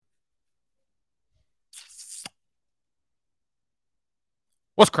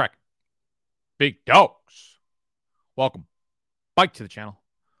What's crack? Big dogs. Welcome, Bike, to the channel.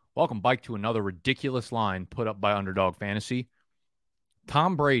 Welcome, Bike, to another ridiculous line put up by Underdog Fantasy.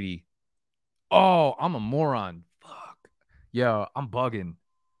 Tom Brady. Oh, I'm a moron. Fuck. Yo, I'm bugging.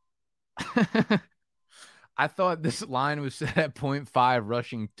 I thought this line was set at 0.5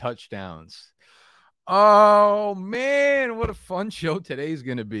 rushing touchdowns. Oh, man, what a fun show today's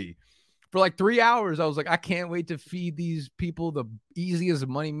going to be. For like 3 hours, I was like, I can't wait to feed these people the easiest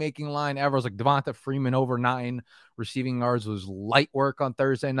money-making line ever. I was like, Devonta Freeman over 9 receiving yards was light work on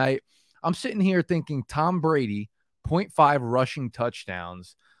Thursday night. I'm sitting here thinking Tom Brady, 0.5 rushing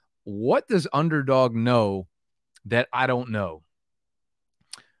touchdowns. What does Underdog know that I don't know?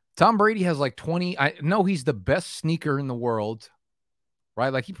 Tom Brady has like 20. I know he's the best sneaker in the world,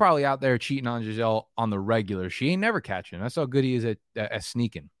 right? Like, he probably out there cheating on Giselle on the regular. She ain't never catching him. That's how good he is at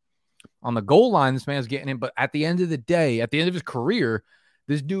sneaking. On the goal line, this man's getting in. But at the end of the day, at the end of his career,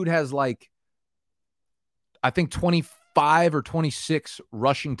 this dude has like, I think 25 or 26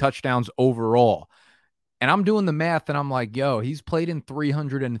 rushing touchdowns overall. And I'm doing the math and I'm like, yo, he's played in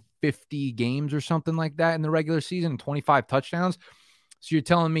 350 games or something like that in the regular season, 25 touchdowns. So you're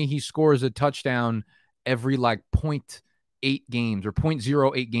telling me he scores a touchdown every like 0.8 games or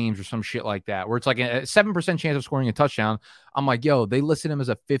 0.08 games or some shit like that, where it's like a 7% chance of scoring a touchdown. I'm like, yo, they listed him as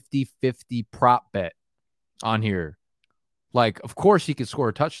a 50-50 prop bet on here. Like, of course he could score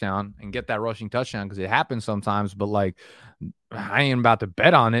a touchdown and get that rushing touchdown because it happens sometimes, but like, I ain't about to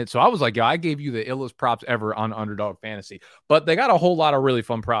bet on it. So I was like, yo, I gave you the illest props ever on Underdog Fantasy. But they got a whole lot of really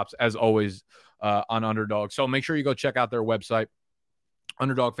fun props, as always, on Underdog. So make sure you go check out their website,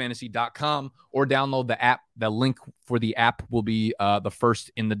 underdogfantasy.com, or download the app. The link for the app will be the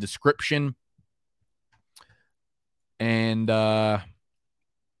first in the description. And what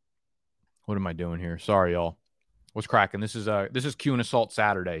am I doing here? Sorry, y'all. What's cracking? This is Q and Assault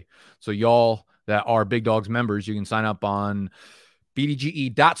Saturday. So y'all that are Big Dogs members, you can sign up on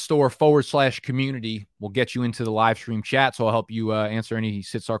bdge.store/community. We'll get you into the live stream chat, so I'll help you answer any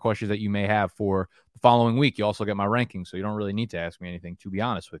sit-star questions that you may have for the following week. You also get my rankings, so you don't really need to ask me anything, to be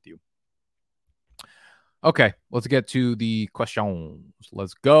honest with you. Okay, let's get to the questions.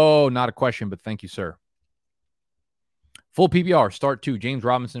 Let's go. Not a question, but thank you, sir. Full PPR, start 2, James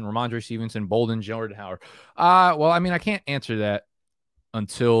Robinson, Ramondre Stevenson, Bolden, Jordan Howard. Well, I mean, I can't answer that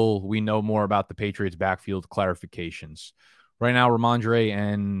until we know more about the Patriots' backfield clarifications. Right now, Ramondre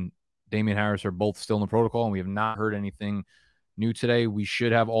and Damian Harris are both still in the protocol, and we have not heard anything new today. We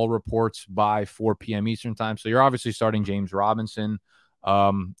should have all reports by 4 p.m. Eastern time. So you're obviously starting James Robinson.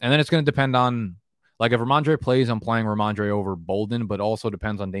 And then it's going to depend on, like, if Ramondre plays, I'm playing Ramondre over Bolden, but also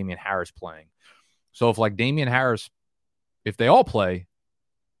depends on Damian Harris playing. So if, like, Damian Harris, if they all play,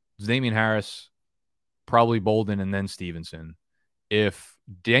 it's Damian Harris, probably Bolden, and then Stevenson. If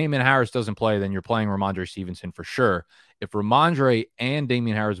Damian Harris doesn't play, then you're playing Ramondre Stevenson for sure. If Ramondre and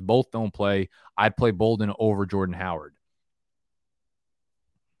Damian Harris both don't play, I'd play Bolden over Jordan Howard.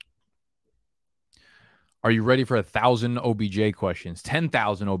 Are you ready for 1,000 OBJ questions?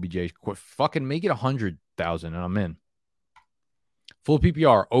 10,000 OBJ. Fucking make it 100,000 and I'm in. Full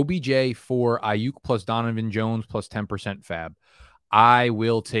PPR, OBJ for Ayuk plus Donovan Jones plus 10% fab. I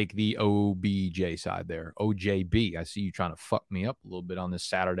will take the OBJ side there. OJB. I see you trying to fuck me up a little bit on this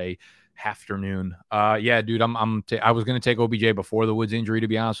Saturday afternoon. Yeah, dude, I was going to take OBJ before the Woods injury, to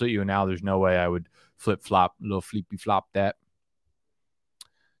be honest with you, and now there's no way I would flip-flop, little flippy-flop that.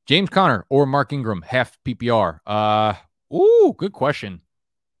 James Conner or Mark Ingram, half PPR. Good question.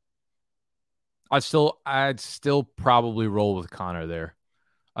 I'd still probably roll with Conner there.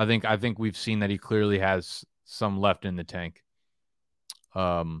 I think we've seen that he clearly has some left in the tank.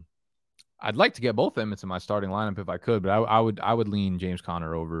 I'd like to get both of them into my starting lineup if I could, but I would lean James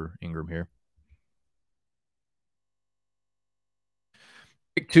Conner over Ingram here.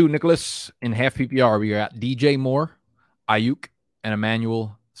 Pick 2, Nicholas, in half PPR. We got DJ Moore, Ayuk, and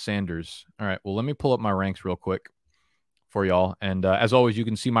Emmanuel Sanders. All right, well, let me pull up my ranks real quick for y'all. And as always, you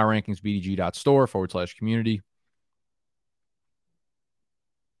can see my rankings, bdg.store/community.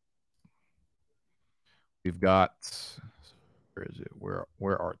 We've got, where is it?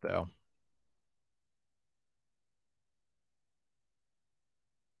 Where art thou?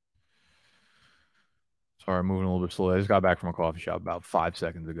 Sorry, I'm moving a little bit slow. I just got back from a coffee shop about 5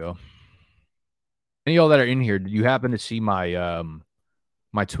 seconds ago. Any of y'all that are in here, did you happen to see my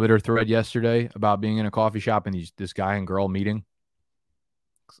my Twitter thread yesterday about being in a coffee shop and this guy and girl meeting?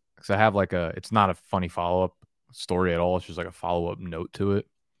 Because I have like it's not a funny follow-up story at all. It's just like a follow-up note to it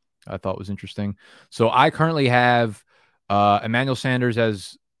I thought was interesting. So I currently have Emmanuel Sanders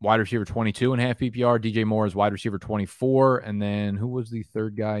as wide receiver 22 and a half PPR. DJ Moore is wide receiver 24. And then who was the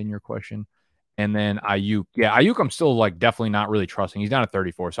third guy in your question? And then Ayuk. Yeah, Ayuk, I'm still like definitely not really trusting. He's down at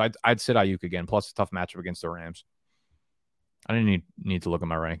 34. So I'd sit Ayuk again, plus a tough matchup against the Rams. I didn't need to look at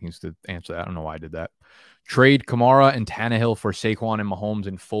my rankings to answer that. I don't know why I did that. Trade Kamara and Tannehill for Saquon and Mahomes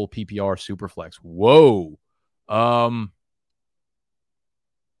in full PPR Superflex. Whoa.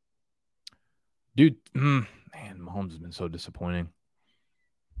 Dude, man, Mahomes has been so disappointing.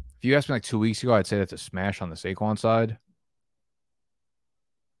 If you asked me like 2 weeks ago, I'd say that's a smash on the Saquon side.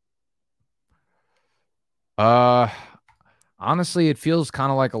 Honestly, it feels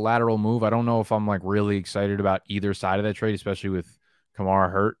kind of like a lateral move. I don't know if I'm like really excited about either side of that trade, especially with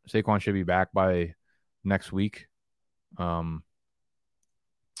Kamara hurt. Saquon should be back by next week. I'm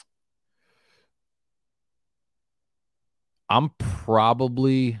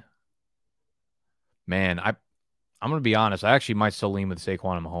probably, man, I'm going to be honest. I actually might still lean with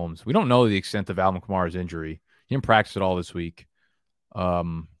Saquon and Mahomes. We don't know the extent of Alvin Kamara's injury. He didn't practice at all this week. I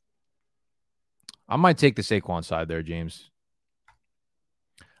might take the Saquon side there, James.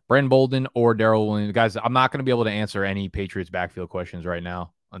 Brandon Bolden or Darrell Williams. Guys, I'm not going to be able to answer any Patriots backfield questions right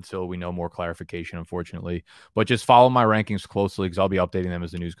now until we know more clarification, unfortunately. But just follow my rankings closely because I'll be updating them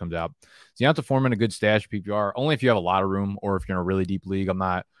as the news comes out. Deonta Foreman, a good stash PPR, only if you have a lot of room or if you're in a really deep league. I'm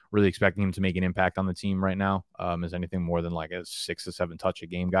not really expecting him to make an impact on the team right now as anything more than like a 6 to 7 touch a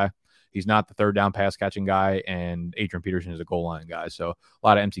game guy. He's not the third down pass catching guy, and Adrian Peterson is a goal line guy. So a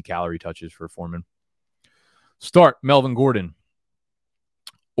lot of empty calorie touches for Foreman. Start Melvin Gordon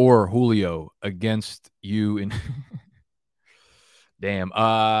or Julio against you in damn.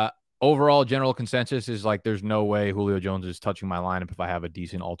 Overall general consensus is like there's no way Julio Jones is touching my lineup if I have a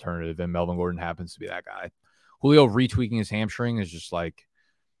decent alternative, and Melvin Gordon happens to be that guy. Julio retweaking his hamstring is just like,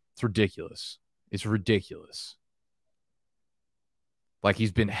 it's ridiculous. It's ridiculous. Like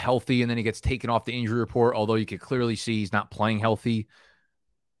he's been healthy and then he gets taken off the injury report, although you could clearly see he's not playing healthy.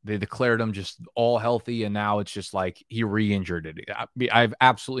 They declared him just all healthy, and now it's just like he re-injured it. I have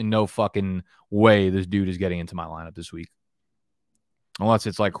absolutely no fucking way this dude is getting into my lineup this week. Unless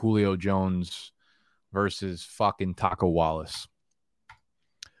it's like Julio Jones versus fucking Taco Wallace.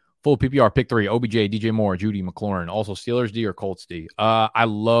 Full PPR, pick 3, OBJ, DJ Moore, Judy, McLaurin. Also Steelers D or Colts D. I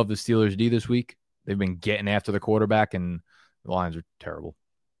love the Steelers D this week. They've been getting after the quarterback, and the Lions are terrible.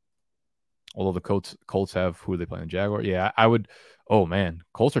 Although the Colts have, who are they playing? The Jaguars? Yeah, I would. Oh, man.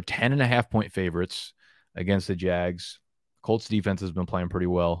 Colts are 10.5-point favorites against the Jags. Colts defense has been playing pretty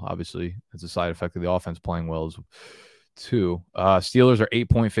well, obviously. It's a side effect of the offense playing well, too. Steelers are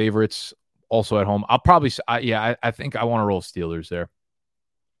 8-point favorites, also at home. I'll probably, I think I want to roll Steelers there.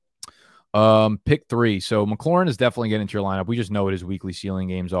 Pick 3. So McLaurin is definitely getting into your lineup. We just know what his weekly ceiling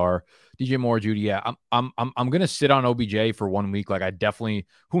games are. DJ Moore, Judy. Yeah, I'm gonna sit on OBJ for 1 week. Like I definitely,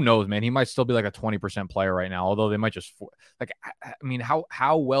 who knows, man? He might still be like a 20% player right now. Although they might just like, I mean,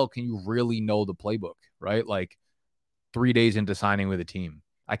 how well can you really know the playbook, right? Like 3 days into signing with a team,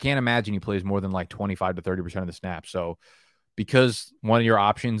 I can't imagine he plays more than like 25 to 30% of the snaps. So because one of your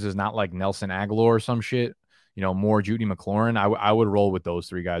options is not like Nelson Agholor or some shit, you know, more Judy McLaurin, I would roll with those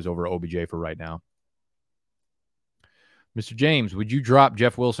 3 guys over OBJ for right now. Mr. James, would you drop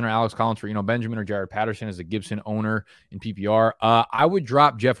Jeff Wilson or Alex Collins for Eno Benjamin or Jared Patterson as a Gibson owner in PPR? I would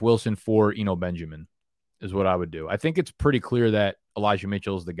drop Jeff Wilson for Eno Benjamin is what I would do. I think it's pretty clear that Elijah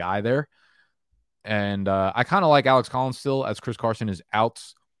Mitchell is the guy there. And I kind of like Alex Collins still as Chris Carson is out.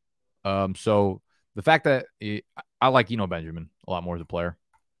 So the fact that I like Eno Benjamin a lot more as a player.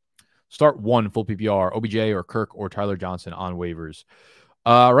 Start 1 full PPR, OBJ or Kirk or Tyler Johnson on waivers.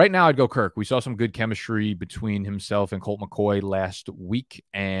 Right now, I'd go Kirk. We saw some good chemistry between himself and Colt McCoy last week,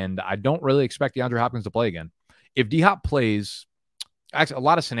 and I don't really expect DeAndre Hopkins to play again. If D-Hop plays, actually, a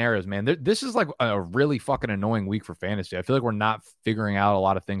lot of scenarios, man. This is like a really fucking annoying week for fantasy. I feel like we're not figuring out a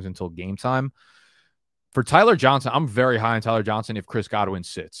lot of things until game time. For Tyler Johnson, I'm very high on Tyler Johnson if Chris Godwin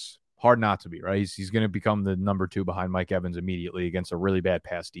sits. Hard not to be, right? He's going to become the number 2 behind Mike Evans immediately against a really bad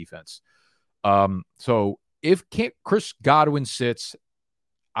pass defense. So if Chris Godwin sits,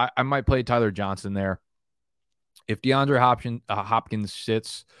 I might play Tyler Johnson there. If DeAndre Hopkins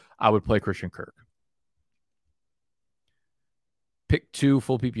sits, I would play Christian Kirk. Pick 2,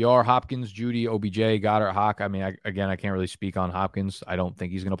 full PPR, Hopkins, Judy, OBJ, Goddard, Hawk. I mean, I can't really speak on Hopkins. I don't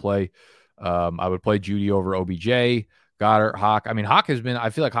think he's going to play. I would play Judy over OBJ. Goddard, Hawk. I mean,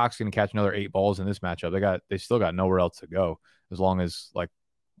 I feel like Hawk's going to catch another 8 balls in this matchup. They still got nowhere else to go as long as, like,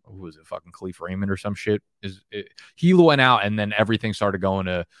 who was it, fucking Khalif Raymond or some shit? He went out and then everything started going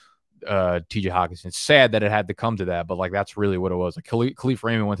to TJ Hawkinson. It's sad that it had to come to that, but like that's really what it was. Like Khalif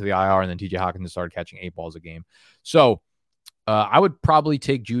Raymond went to the IR and then TJ Hawkinson started catching 8 balls a game. So I would probably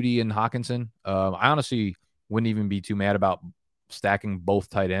take Judy and Hockenson. I honestly wouldn't even be too mad about stacking both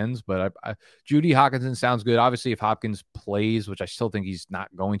tight ends, but Judy Hockenson sounds good. Obviously, if Hopkins plays, which I still think he's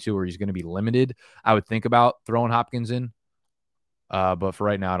not going to, or he's going to be limited, I would think about throwing Hopkins in. But for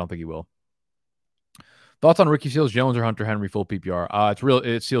right now, I don't think he will. Thoughts on Ricky Seals-Jones or Hunter Henry full PPR?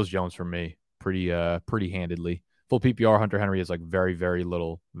 It's Seals-Jones for me, pretty handedly. Full PPR, Hunter Henry is like very, very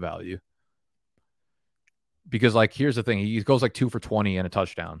little value. Because, like, here's the thing. He goes like 2 for 20 and a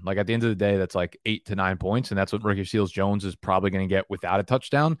touchdown. Like, at the end of the day, that's like 8 to 9 points, and that's what Ricky Seals-Jones is probably going to get without a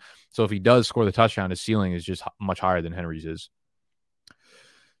touchdown. So if he does score the touchdown, his ceiling is just much higher than Henry's is.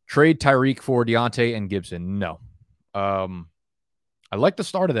 Trade Tyreek for Deontay and Gibson. No. I like the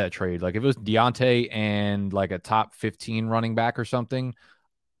start of that trade. Like, if it was Deontay and like a top 15 running back or something,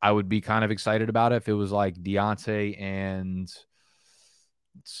 I would be kind of excited about it. If it was like Deontay and,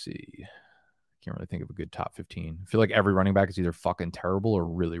 let's see, can't really think of a good top 15. I feel like every running back is either fucking terrible or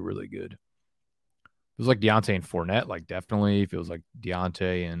really, really good. If it was like Deontay and Fournette, like definitely. If it was like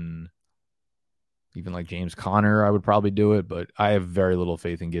Deontay and even like James Conner, I would probably do it. But I have very little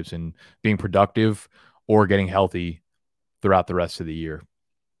faith in Gibson being productive or getting healthy throughout the rest of the year.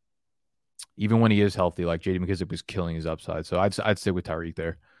 Even when he is healthy, like J.D. McKissic was killing his upside. So I'd stick with Tyreek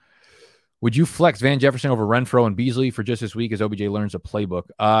there. Would you flex Van Jefferson over Renfrow and Beasley for just this week as OBJ learns a playbook?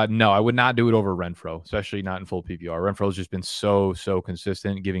 No, I would not do it over Renfrow, especially not in full PPR. Renfrow's just been so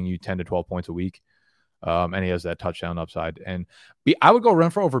consistent, giving you 10 to 12 points a week. And he has that touchdown upside. And I would go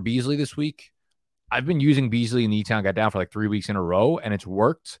Renfrow over Beasley this week. I've been using Beasley in the E-Town, got down for like 3 weeks in a row, and it's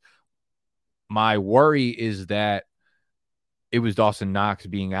worked. My worry is that it was Dawson Knox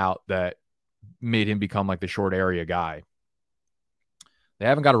being out that made him become like the short area guy. They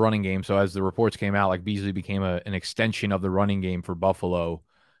haven't got a running game, so as the reports came out, like Beasley became an extension of the running game for Buffalo,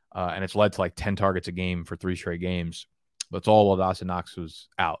 and it's led to like 10 targets a game for 3 straight games. But it's all while Dawson Knox was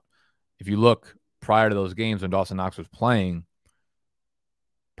out. If you look prior to those games when Dawson Knox was playing,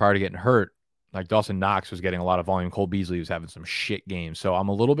 prior to getting hurt, like Dawson Knox was getting a lot of volume. Cole Beasley was having some shit games. So I'm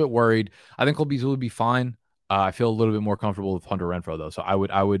a little bit worried. I think Cole Beasley would be fine. I feel a little bit more comfortable with Hunter Renfrow, though. So I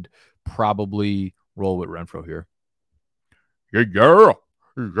would probably roll with Renfrow here. Yeah.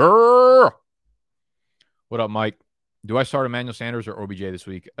 What up, Mike? Do I start Emmanuel Sanders or OBJ this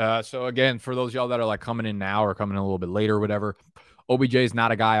week? So again, for those of y'all that are like coming in now or coming in a little bit later or whatever, OBJ is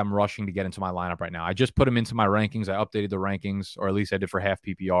not a guy I'm rushing to get into my lineup right now. I just put him into my rankings. I updated the rankings, or at least I did for half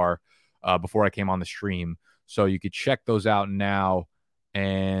PPR before I came on the stream. So you could check those out now.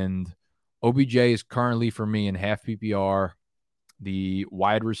 And OBJ is currently for me in half PPR, the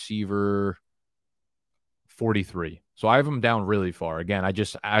wide receiver 43. So I have him down really far. Again,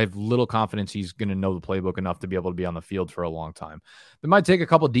 I have little confidence he's going to know the playbook enough to be able to be on the field for a long time. They might take a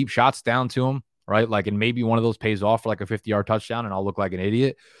couple deep shots down to him, right? Like, and maybe one of those pays off for like a 50-yard touchdown and I'll look like an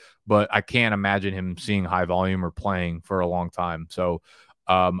idiot. But I can't imagine him seeing high volume or playing for a long time. So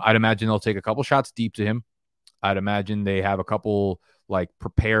I'd imagine they'll take a couple shots deep to him. I'd imagine they have a couple like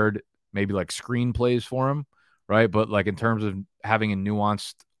prepared, maybe like screen plays for him, right? But like in terms of having a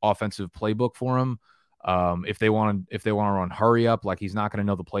nuanced offensive playbook for him, if they want to run hurry up, like he's not going to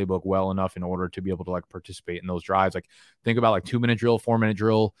know the playbook well enough in order to be able to like participate in those drives. Like think about like 2-minute drill, 4-minute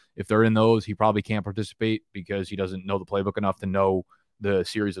drill. If they're in those, he probably can't participate because he doesn't know the playbook enough to know the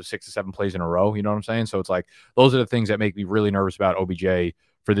series of 6 to 7 plays in a row. You know what I'm saying? So it's like, those are the things that make me really nervous about OBJ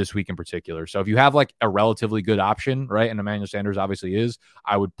for this week in particular. So if you have like a relatively good option, right? And Emmanuel Sanders obviously is,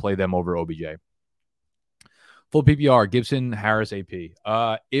 I would play them over OBJ. Full PPR, Gibson, Harris,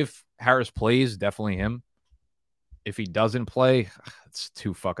 AP. If Harris plays, definitely him. If he doesn't play, it's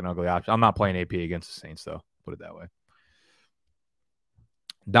too fucking ugly option. I'm not playing AP against the Saints, though. Put it that way.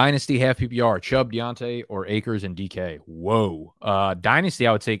 Dynasty, half PPR, Chubb, Deontay, or Akers and DK. Whoa. Dynasty,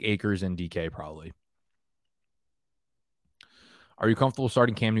 I would take Akers and DK probably. Are you comfortable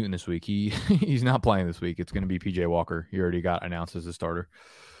starting Cam Newton this week? He's not playing this week. It's going to be PJ Walker. He already got announced as a starter.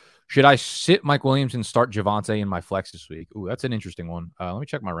 Should I sit Mike Williams and start Javonte in my flex this week? Ooh, that's an interesting one. Let me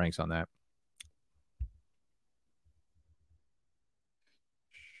check my ranks on that.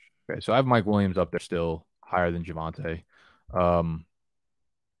 Okay, so I have Mike Williams up there still higher than Javonte.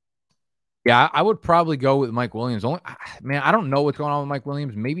 Yeah, I would probably go with Mike Williams. Man, I don't know what's going on with Mike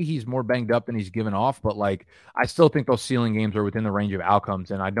Williams. Maybe he's more banged up than he's given off, but like I still think those ceiling games are within the range of outcomes.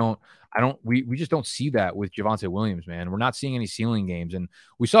 And we just don't see that with Javonte Williams, man. We're not seeing any ceiling games. And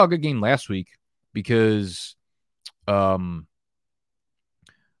we saw a good game last week because they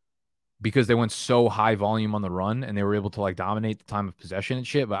went so high volume on the run and they were able to like dominate the time of possession and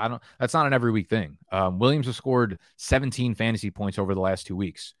shit. But that's not an every week thing. Williams has scored 17 fantasy points over the last 2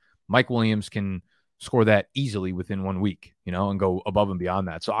 weeks. Mike Williams can score that easily within 1 week, and go above and beyond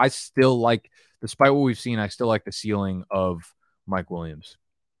that. So I still like, despite what we've seen, I still like the ceiling of Mike Williams.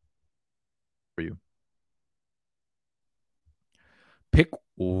 For you. Pick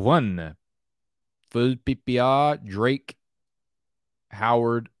one. Full PPR, Drake,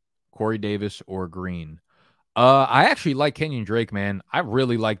 Howard, Corey Davis, or Green. I actually like Kenyon Drake, man. I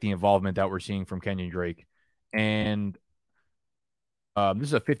really like the involvement that we're seeing from Kenyon Drake. And this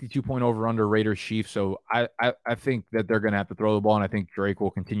is a 52-point over-under Raiders Chiefs, so I think that they're going to have to throw the ball, and I think Drake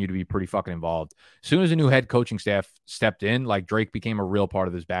will continue to be pretty fucking involved. As soon as the new head coaching staff stepped in, like Drake became a real part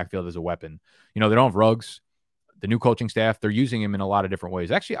of this backfield as a weapon. They don't have Ruggs. The new coaching staff, they're using him in a lot of different ways.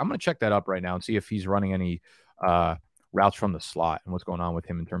 Actually, I'm going to check that up right now and see if he's running any routes from the slot and what's going on with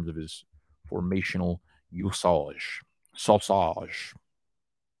him in terms of his formational usage. Sausage.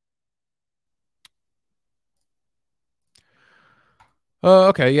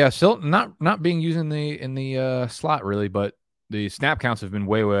 Okay, yeah, still not being used in the slot really, but the snap counts have been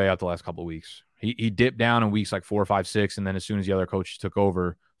way out the last couple of weeks. He dipped down in weeks like 4, 5, 6, and then as soon as the other coaches took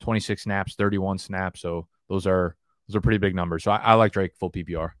over, 26 snaps, 31 snaps. So those are pretty big numbers. So I like Drake full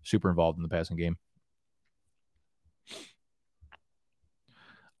PPR, super involved in the passing game.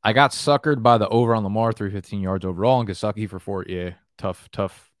 I got suckered by the over on Lamar, 315 yards overall, and Gesicki for 4. Yeah, tough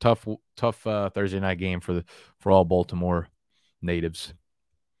Thursday night game for all Baltimore natives.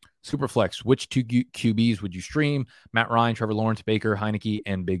 Superflex, which two QBs would you stream? Matt Ryan, Trevor Lawrence, Baker, Heinicke,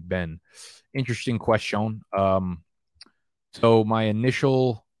 and Big Ben. Interesting question. So my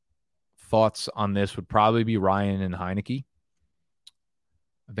initial thoughts on this would probably be Ryan and Heinicke.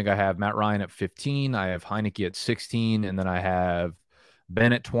 I think I have Matt Ryan at 15. I have Heinicke at 16. And then I have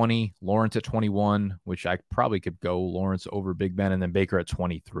Ben at 20, Lawrence at 21, which I probably could go Lawrence over Big Ben, and then Baker at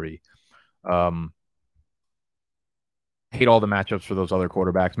 23. Hate all the matchups for those other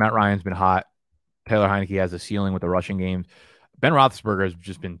quarterbacks. Matt Ryan's been hot. Taylor Heinicke has a ceiling with the rushing game. Ben Roethlisberger has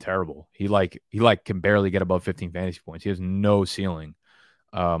just been terrible. He can barely get above 15 fantasy points. He has no ceiling.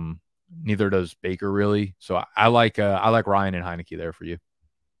 Neither does Baker really. So I like Ryan and Heinicke there for you.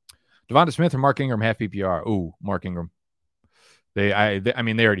 Devonta Smith or Mark Ingram half PPR. Ooh, Mark Ingram. They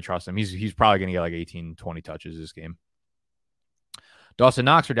already trust him. He's probably going to get like 18, 20 touches this game. Dawson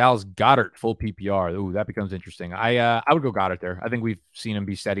Knox or Dallas Goedert full PPR. Ooh, that becomes interesting. I would go Goedert there. I think we've seen him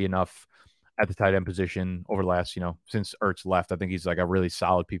be steady enough at the tight end position over the last, since Ertz left. I think he's like a really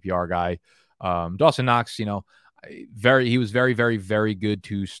solid PPR guy. Dawson Knox, he was very, very, very good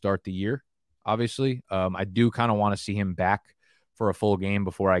to start the year, obviously. I do kind of want to see him back for a full game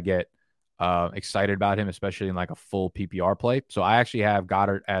before I get excited about him, especially in like a full PPR play. So I actually have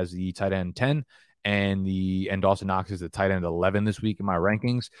Goedert as the tight end 10 and Dawson Knox is the tight end 11 this week in my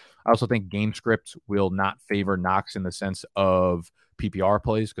rankings. I also think game scripts will not favor Knox in the sense of PPR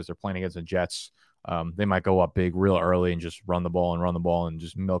plays because they're playing against the Jets. They might go up big real early and just run the ball and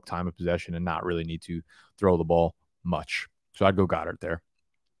just milk time of possession and not really need to throw the ball much. So I'd go Goedert there.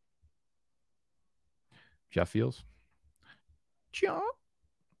 Jeff Fields.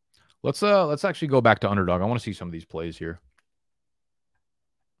 Let's actually go back to underdog. I want to see some of these plays here.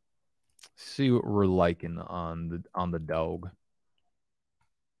 See what we're liking on the dog.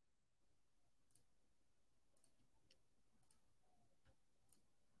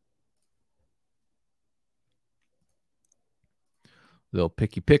 Little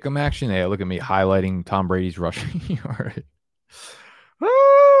picky pick'em action. Hey, look at me highlighting Tom Brady's rushing yard.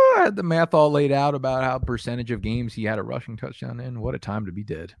 I had the math all laid out about how percentage of games he had a rushing touchdown in. What a time to be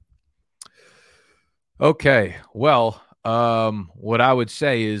dead. Okay, well, what I would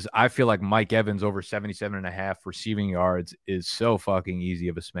say is I feel like Mike Evans over 77.5 receiving yards is so fucking easy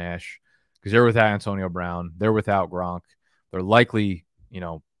of a smash because they're without Antonio Brown. They're without Gronk. They're likely,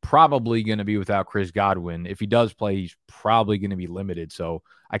 probably going to be without Chris Godwin. If he does play, he's probably going to be limited. So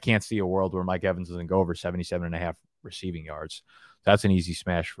I can't see a world where Mike Evans doesn't go over 77.5 receiving yards. That's an easy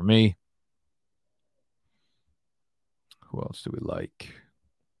smash for me. Who else do we like?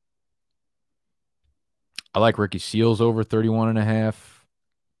 I like Ricky Seals over 31.5.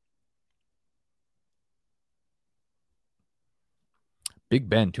 Big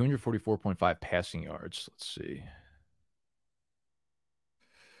Ben, 244.5 passing yards. Let's see.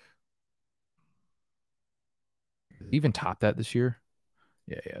 Did he even top that this year?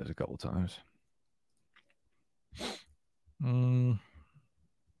 Yeah, it was a couple times. Deontay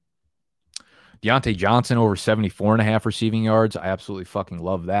Johnson over 74.5 receiving yards. I absolutely fucking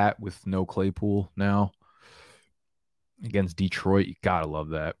love that with no Claypool now. Against Detroit, you gotta love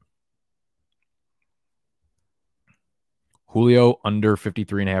that. Julio under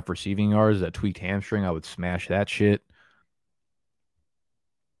 53.5 receiving yards. That tweaked hamstring, I would smash that shit.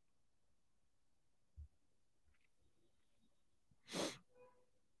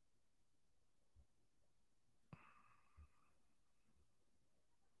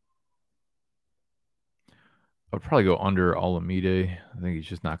 I'd probably go under Alameda. I think he's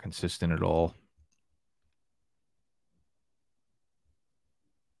just not consistent at all.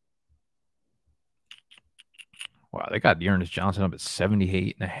 Wow, they got Ernest Johnson up at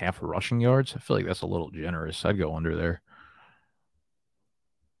 78.5 rushing yards. I feel like that's a little generous. I'd go under there.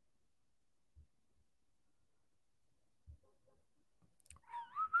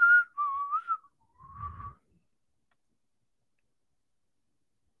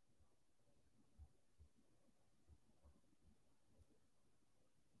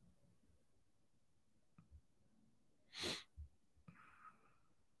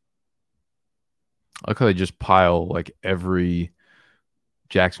 I like how they just pile like every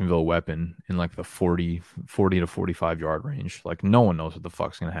Jacksonville weapon in like the 40 to 45 yard range. Like no one knows what the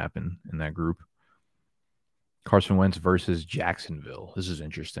fuck's going to happen in that group. Carson Wentz versus Jacksonville. This is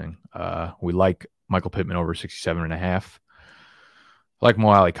interesting. We like Michael Pittman over 67.5. I like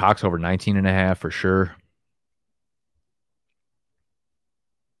Mo Alley Cox over 19.5 for sure.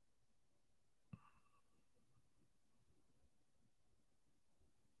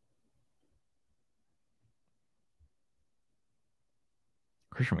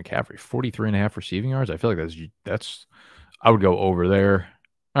 Christian McCaffrey, 43.5 receiving yards. I feel like that's I would go over there.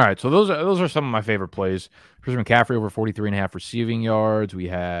 All right, so those are some of my favorite plays. Christian McCaffrey over 43.5 receiving yards. We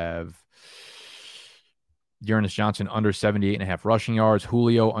have Dearness Johnson under 78.5 rushing yards.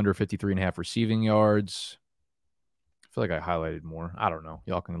 Julio under 53.5 receiving yards. I feel like I highlighted more. I don't know.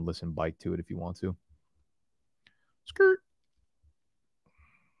 Y'all can listen bike to it if you want to. Skirt.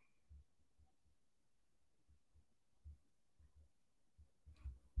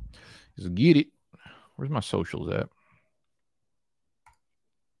 Just get it. Where's my socials at?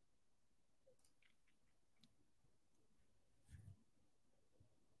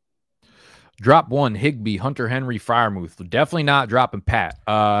 Drop one, Higbee, Hunter Henry, Freiermuth. Definitely not dropping Pat.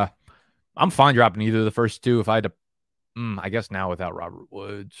 I'm fine dropping either of the first two. If I had to, I guess now without Robert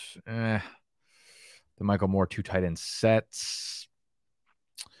Woods, the Michael Moore 2 tight end sets.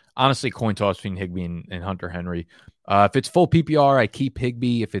 Honestly, coin toss between Higbee and Hunter Henry. If it's full PPR, I keep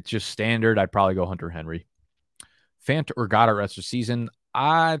Higbee. If it's just standard, I'd probably go Hunter Henry. Fant or Goddard rest of season.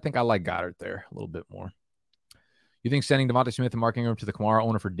 I think I like Goddard there a little bit more. You think sending Devontae Smith and Mark Ingram to the Kamara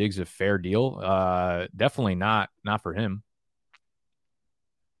owner for Diggs is a fair deal? Definitely not for him.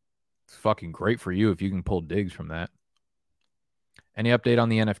 It's fucking great for you if you can pull Diggs from that. Any update on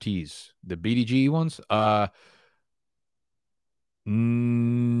the NFTs? The BDG ones?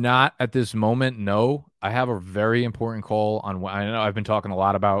 Not at this moment, no. I have a very important call on. I know I've been talking a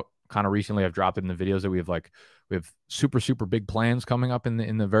lot about kind of recently. I've dropped it in the videos that we have super big plans coming up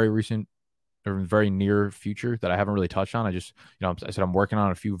in the very recent or very near future that I haven't really touched on. I just, I said I'm working on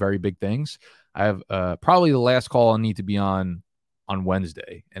a few very big things. I have probably the last call I need to be on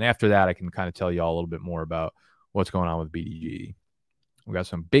Wednesday. And after that, I can kind of tell you all a little bit more about what's going on with BDG. We got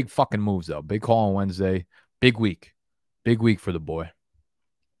some big fucking moves, though. Big call on Wednesday. Big week. Big week for the boy.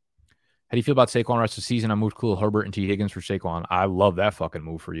 How do you feel about Saquon rest of the season? I moved Khalil Herbert and T. Higgins for Saquon. I love that fucking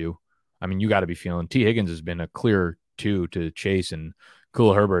move for you. I mean, you got to be feeling T. Higgins has been a clear 2 to Chase, and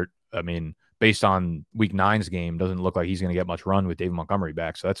Khalil Herbert, I mean, based on week 9's game, doesn't look like he's going to get much run with David Montgomery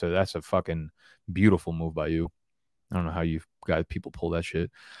back. So that's a fucking beautiful move by you. I don't know how you guys people pull that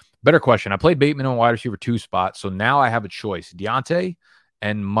shit. Better question. I played Bateman on wide receiver 2 spot, so now I have a choice. Deontay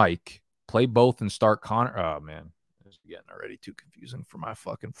and Mike. Play both and start Connor. Oh, man. This is getting already too confusing for my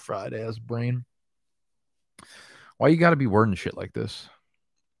fucking fried ass brain. Why you got to be wording shit like this?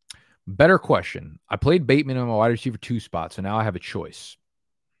 Better question. I played Bateman on my wide receiver 2 spot, so now I have a choice,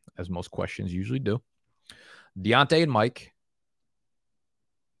 as most questions usually do. Deontay and Mike.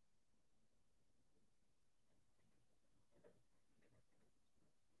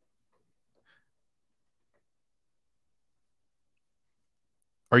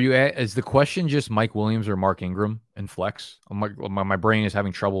 Is the question just Mike Williams or Mark Ingram and flex? My brain is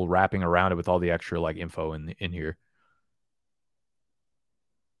having trouble wrapping around it with all the extra like info in here.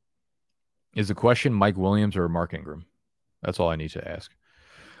 Is the question Mike Williams or Mark Ingram? That's all I need to ask.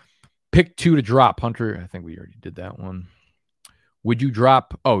 Pick 2 to drop, Hunter. I think we already did that one. Would you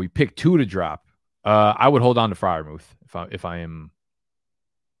drop? Oh, we picked 2 to drop. I would hold on to Freiermuth if I'm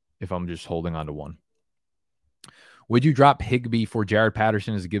just holding on to one. Would you drop Higbee for Jared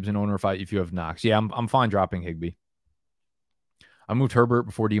Patterson as a Gibson owner if you have Knox? Yeah, I'm fine dropping Higbee. I moved Herbert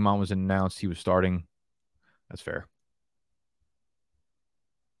before D-Mon was announced he was starting. That's fair.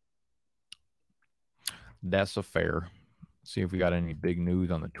 That's a fair. See if we got any big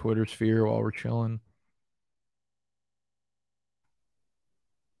news on the Twitter sphere while we're chilling.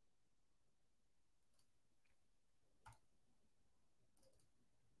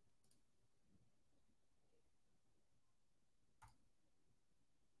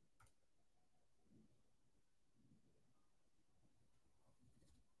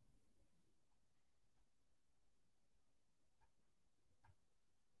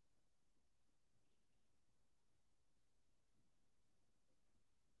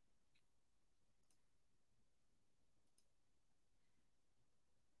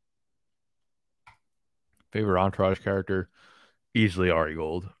 Favorite Entourage character? Easily Ari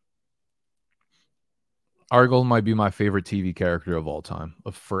Gold. Ari Gold might be my favorite TV character of all time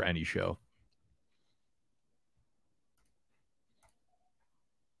for any show.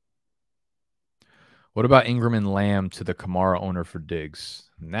 What about Ingram and Lamb to the Kamara owner for Diggs?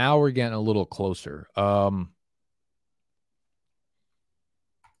 Now we're getting a little closer.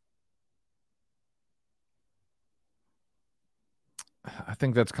 I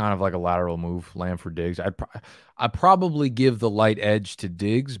think that's kind of like a lateral move, Lamb for Diggs. I'd probably give the light edge to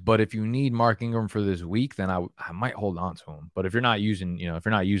Diggs, but if you need Mark Ingram for this week, then I might hold on to him. But if you're not using, if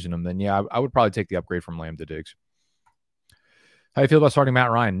you're not using him, then yeah, I would probably take the upgrade from Lamb to Diggs. How you feel about starting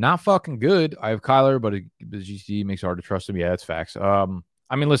Matt Ryan? Not fucking good. I have Kyler, but the GC makes it hard to trust him. Yeah, that's facts. I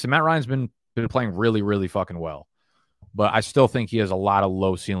mean, listen, Matt Ryan's been playing really, really fucking well, but I still think he has a lot of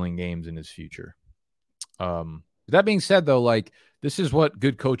low ceiling games in his future. That being said, though, like this is what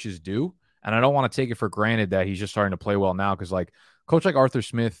good coaches do, and I don't want to take it for granted that he's just starting to play well now because like coach like Arthur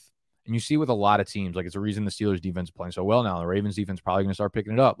Smith, and you see with a lot of teams, like it's a reason the Steelers defense is playing so well now. The Ravens defense is probably going to start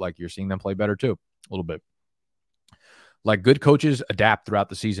picking it up. Like you're seeing them play better too, a little bit. Like good coaches adapt throughout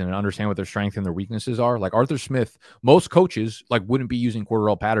the season and understand what their strengths and their weaknesses are. Like Arthur Smith, most coaches like wouldn't be using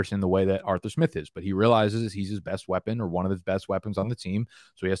Cordarrelle Patterson the way that Arthur Smith is, but he realizes he's his best weapon or one of his best weapons on the team,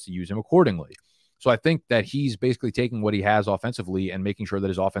 so he has to use him accordingly. So I think that he's basically taking what he has offensively and making sure that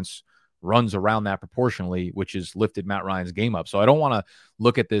his offense runs around that proportionally, which has lifted Matt Ryan's game up. So I don't want to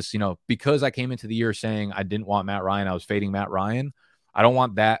look at this, because I came into the year saying I didn't want Matt Ryan, I was fading Matt Ryan. I don't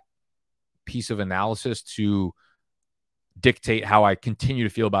want that piece of analysis to dictate how I continue to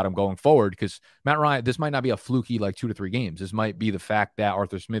feel about him going forward, because Matt Ryan, this might not be a fluky like 2 to 3 games. This might be the fact that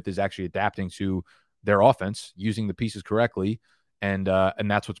Arthur Smith is actually adapting to their offense, using the pieces correctly, and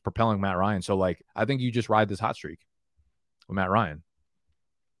that's what's propelling Matt Ryan. So like I think you just ride this hot streak with Matt Ryan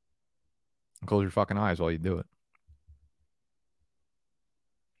and close your fucking eyes while you do it.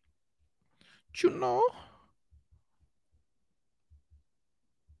 You know.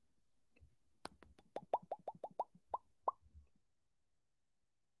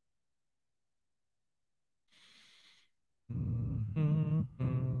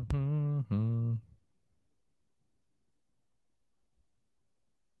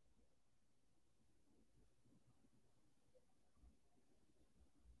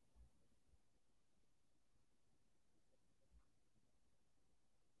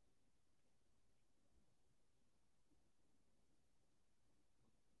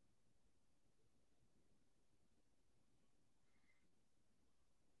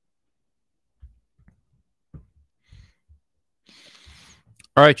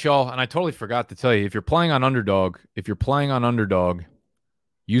 All right, y'all. And I totally forgot to tell you, if you're playing on Underdog,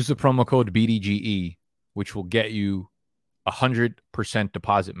 use the promo code BDGE, which will get you 100%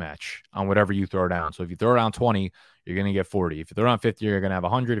 deposit match on whatever you throw down. So if you throw down 20, you're going to get 40. If you throw down 50, you're going to have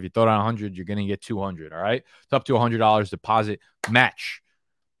 100. If you throw down 100, you're going to get 200. All right. It's up to $100 deposit match.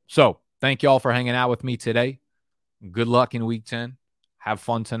 So thank y'all for hanging out with me today. Good luck in week 10. Have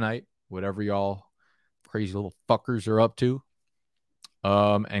fun tonight, whatever y'all crazy little fuckers are up to.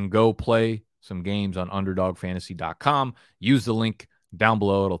 And go play some games on underdogfantasy.com. Use the link down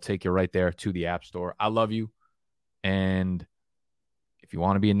below. It'll take you right there to the App Store. I love you. And if you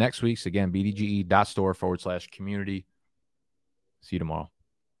want to be in next week's, again, bdge.store/community. See you tomorrow.